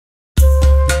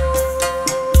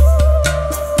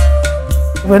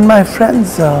When my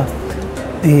friends,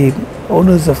 the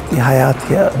owners of the Hayat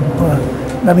here,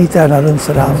 Namita and Arun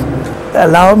Saraf,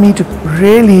 allow me to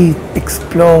really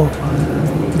explore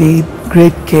the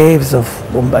great caves of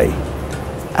Mumbai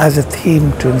as a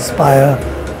theme to inspire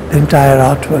the entire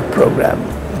artwork program.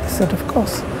 They said, of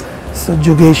course. So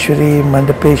Jogeshwari,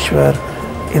 Mandapeshwar,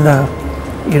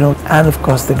 and of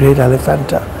course the great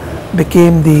Elephanta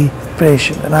became the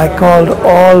inspiration. And I called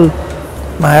all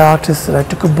my artists, and I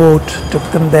took a boat, took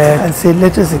them there and said,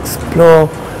 let us explore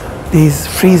these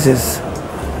friezes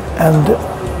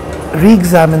and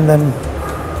re-examine them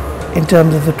in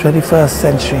terms of the 21st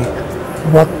century,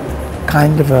 what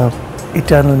kind of a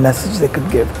eternal message they could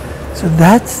give. So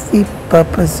that's the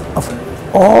purpose of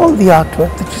all the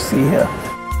artwork that you see here.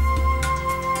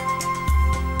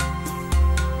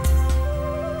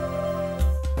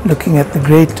 Looking at the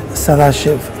great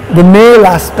Sadashiv, the male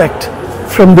aspect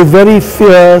from the very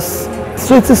fierce,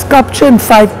 so it's a sculpture in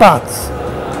 5 parts.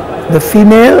 The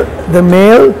female, the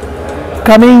male,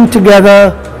 coming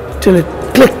together till it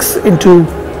clicks into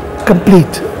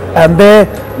complete, and there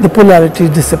the polarities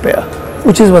disappear,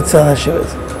 which is what Sadashiv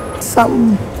is.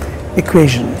 Some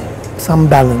equation, some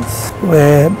balance,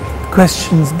 where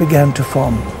questions began to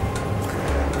form.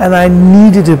 And I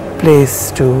needed a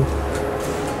place to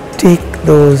take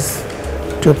those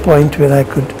to a point where I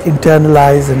could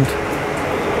internalize and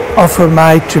offer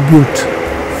my tribute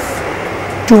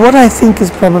to what I think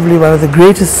is probably one of the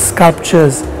greatest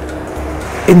sculptures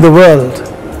in the world,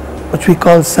 which we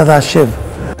call Sadashiv.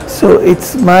 So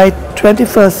it's my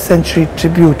 21st century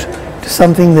tribute to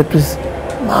something that was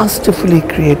masterfully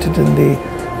created in the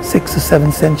 6th or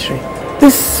 7th century.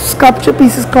 This sculpture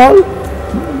piece is called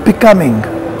Becoming.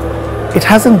 It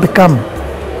hasn't become.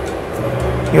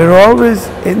 You're always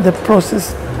in the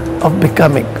process of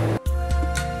becoming.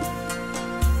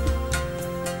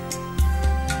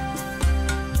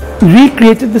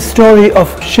 Recreated the story of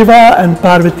Shiva and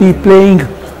Parvati playing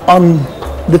on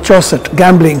the chaussette,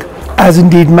 gambling, as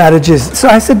indeed marriage is. So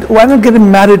I said, why not get a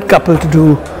married couple to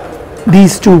do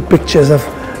these 2 pictures of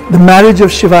the marriage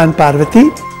of Shiva and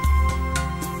Parvati.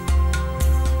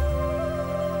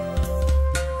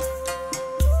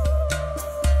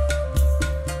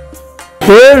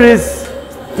 Here is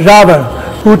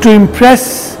Ravan, who to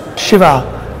impress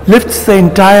Shiva lifts the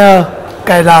entire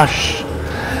Kailash,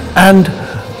 and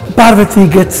Parvati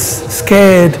gets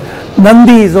scared.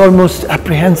 Nandi is almost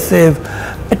apprehensive,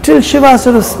 until Shiva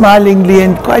sort of smilingly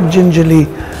and quite gingerly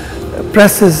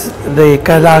presses the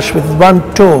Kailash with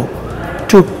 1 toe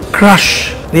to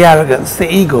crush the arrogance,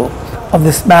 the ego of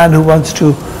this man who wants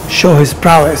to show his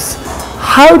prowess.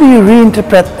 How do you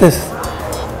reinterpret this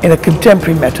in a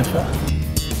contemporary metaphor?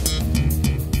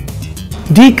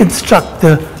 Deconstruct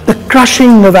the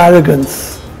crushing of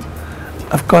arrogance.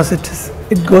 Of course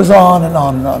it goes on and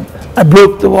on and on. I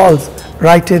broke the walls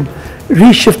right in,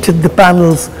 reshifted the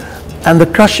panels, and the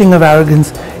crushing of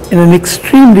arrogance in an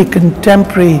extremely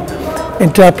contemporary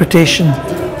interpretation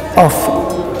of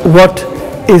what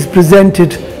is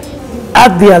presented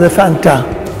at the Elephanta.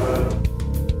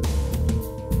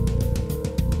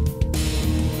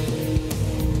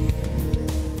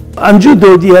 Anju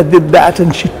Dodia did that,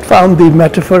 and she found the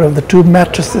metaphor of the 2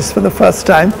 mattresses for the first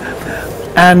time.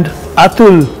 And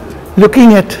Atul,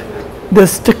 looking at the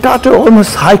staccato,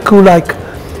 almost haiku-like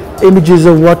images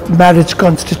of what marriage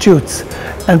constitutes,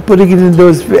 and putting it in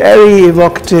those very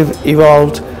evocative,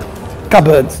 evolved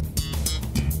cupboards.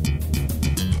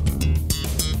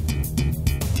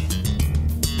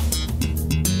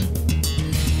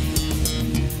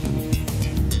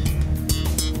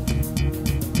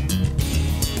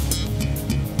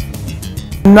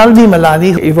 Nalini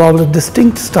Malani evolved a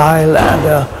distinct style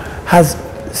and has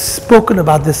spoken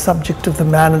about this subject of the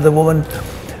man and the woman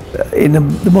in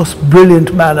the most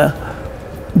brilliant manner.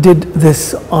 Did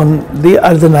this on the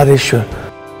Ardhanarishwar.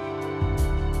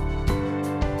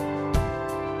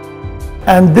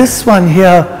 And this one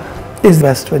here is the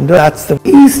west window. That's the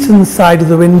eastern side of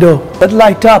the window that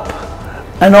light up,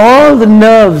 and all the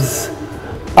nerves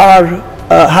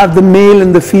have the male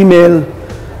and the female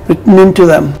written into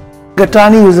them.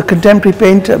 Gatani was a contemporary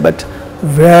painter, but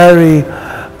very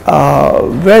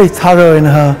thorough in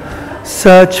her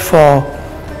search for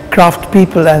craft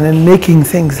people and in making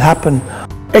things happen.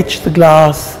 Etch the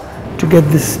glass to get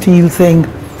this steel thing,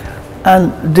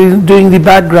 and doing the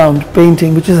background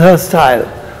painting, which is her style.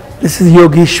 This is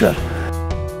Yogeshwar.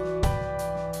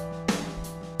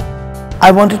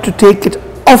 I wanted to take it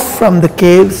off from the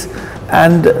caves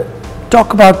and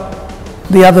talk about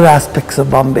the other aspects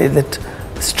of Bombay that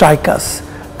strike us,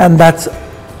 and that's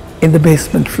in the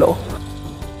basement floor.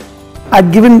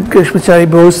 I'd given Krishnamachari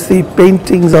Bose the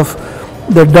paintings of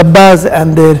their dabbas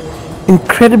and their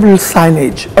incredible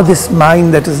signage. This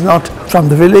mind that is not from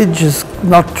the village, is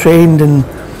not trained and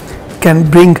can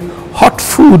bring hot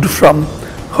food from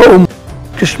home.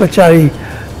 Krishmachari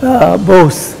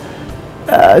Bose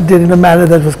did in a manner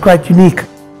that was quite unique.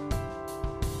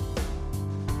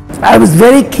 I was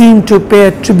very keen to pay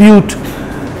a tribute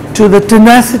to the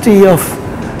tenacity of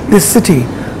this city.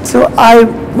 So I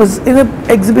was in an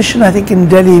exhibition, I think in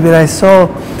Delhi, where I saw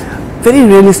very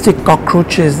realistic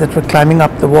cockroaches that were climbing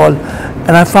up the wall,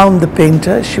 and I found the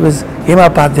painter. She was Hema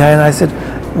Padhyay, and I said,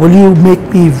 will you make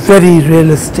me very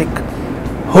realistic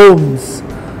homes,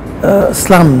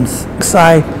 slums? So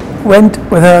I went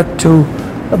with her to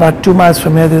about 2 miles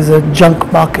from here. There's a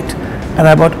junk market, and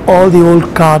I bought all the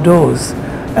old car doors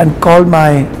and called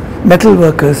my metal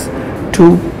workers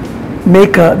to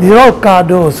make these are all car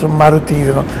doors from Maruti,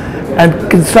 you know, and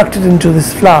construct it into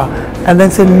this flower, and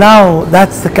then say, now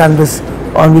that's the canvas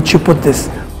on which you put this.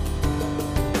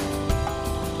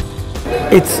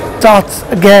 It starts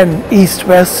again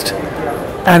east-west,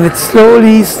 and it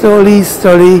slowly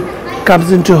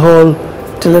comes into whole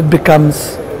till it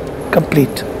becomes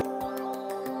complete.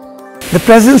 The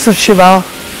presence of Shiva,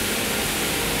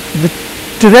 the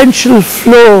torrential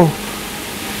flow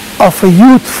of a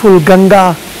youthful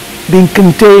Ganga being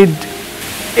contained,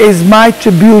 is my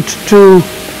tribute to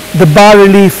the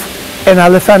bas-relief in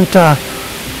Elephanta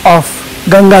of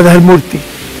Gangadhar Murti.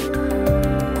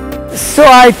 So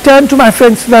I turned to my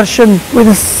friend Sudarshan with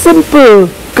a simple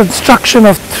construction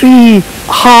of 3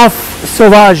 half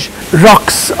sauvage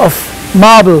rocks of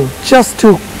marble, just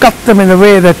to cut them in a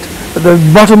way that the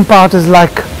bottom part is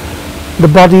like the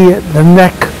body, the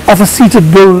neck of a seated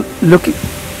bull looking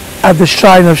at the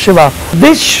shrine of Shiva.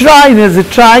 This shrine is a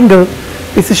triangle.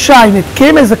 It's a shrine. It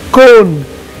came as a cone.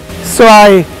 So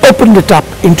I opened it up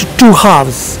into 2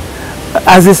 halves.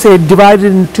 As I say,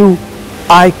 divided in 2,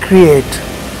 I create,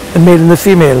 and made in the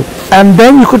female. And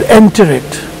then you could enter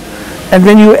it. And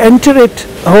when you enter it,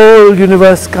 the whole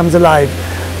universe comes alive.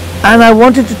 And I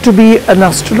wanted it to be an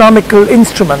astronomical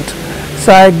instrument.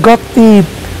 So I got the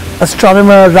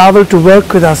astronomer Raval to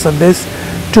work with us on this,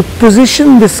 to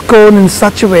position this cone in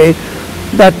such a way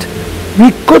that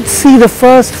we could see the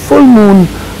first full moon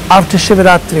after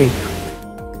Shivaratri.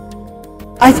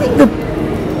 I think the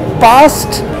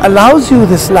past allows you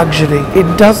this luxury.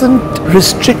 It doesn't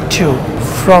restrict you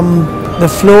from the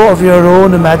flow of your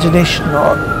own imagination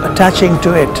or attaching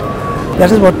to it.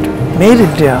 That is what made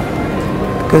India,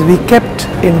 because we kept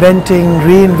inventing,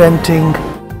 reinventing.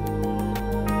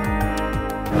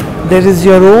 There is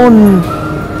your own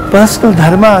personal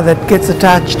dharma that gets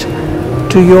attached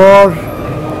to your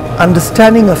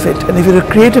understanding of it, and if you're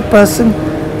a creative person,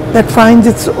 that finds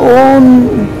its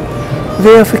own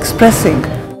way of expressing.